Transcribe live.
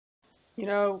You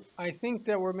know, I think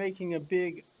that we're making a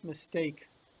big mistake.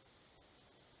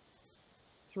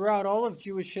 Throughout all of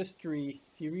Jewish history,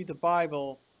 if you read the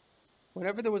Bible,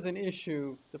 whenever there was an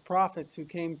issue, the prophets who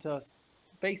came to us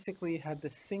basically had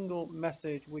the single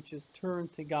message, which is turn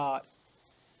to God.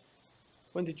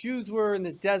 When the Jews were in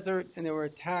the desert and they were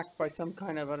attacked by some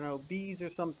kind of, I don't know, bees or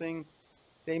something,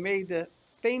 they made the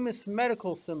famous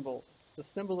medical symbol. It's the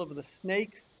symbol of the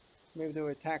snake. Maybe they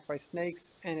were attacked by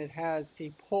snakes, and it has a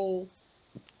pole.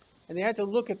 And they had to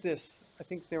look at this. I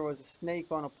think there was a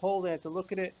snake on a pole. They had to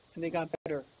look at it, and they got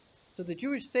better. So the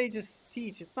Jewish sages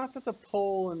teach it's not that the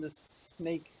pole and the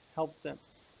snake helped them.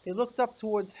 They looked up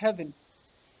towards heaven.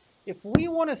 If we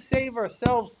want to save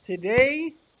ourselves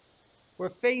today, we're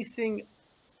facing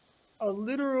a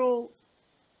literal,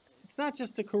 it's not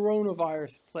just a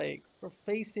coronavirus plague. We're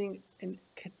facing a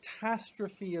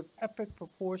catastrophe of epic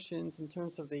proportions in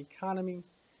terms of the economy.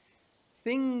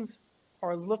 Things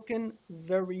are looking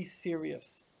very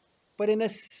serious. But in a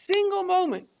single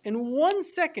moment, in 1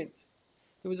 second,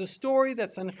 there was a story that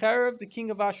Sancherib, the king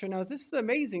of Ashur. Now, this is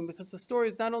amazing because the story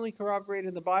is not only corroborated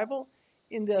in the Bible,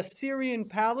 in the Assyrian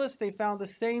palace, they found the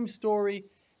same story,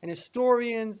 and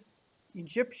historians,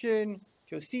 Egyptian,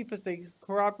 Josephus, they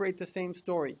corroborate the same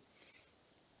story.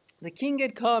 The king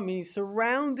had come, and he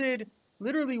surrounded,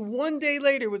 literally 1 day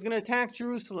later, was going to attack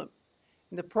Jerusalem.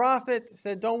 And the prophet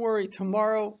said, don't worry,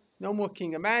 tomorrow, no more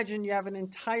king. Imagine you have an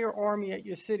entire army at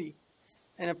your city.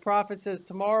 And a prophet says,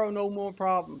 tomorrow, no more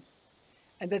problems.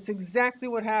 And that's exactly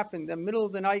what happened. In the middle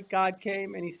of the night, God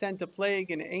came and he sent a plague,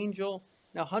 an angel,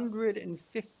 and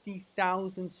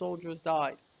 150,000 soldiers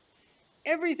died.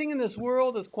 Everything in this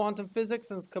world, as quantum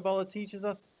physics and as Kabbalah teaches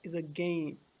us, is a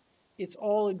game. It's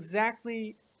all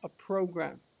exactly a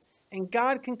program. And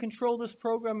God can control this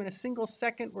program in a single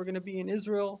second. We're going to be in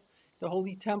Israel, the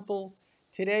Holy Temple.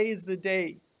 Today is the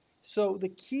day. So the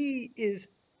key is,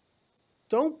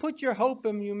 don't put your hope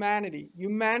in humanity.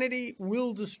 Humanity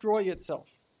will destroy itself.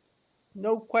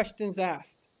 No questions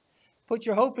asked. Put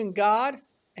your hope in God,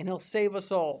 and he'll save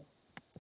us all.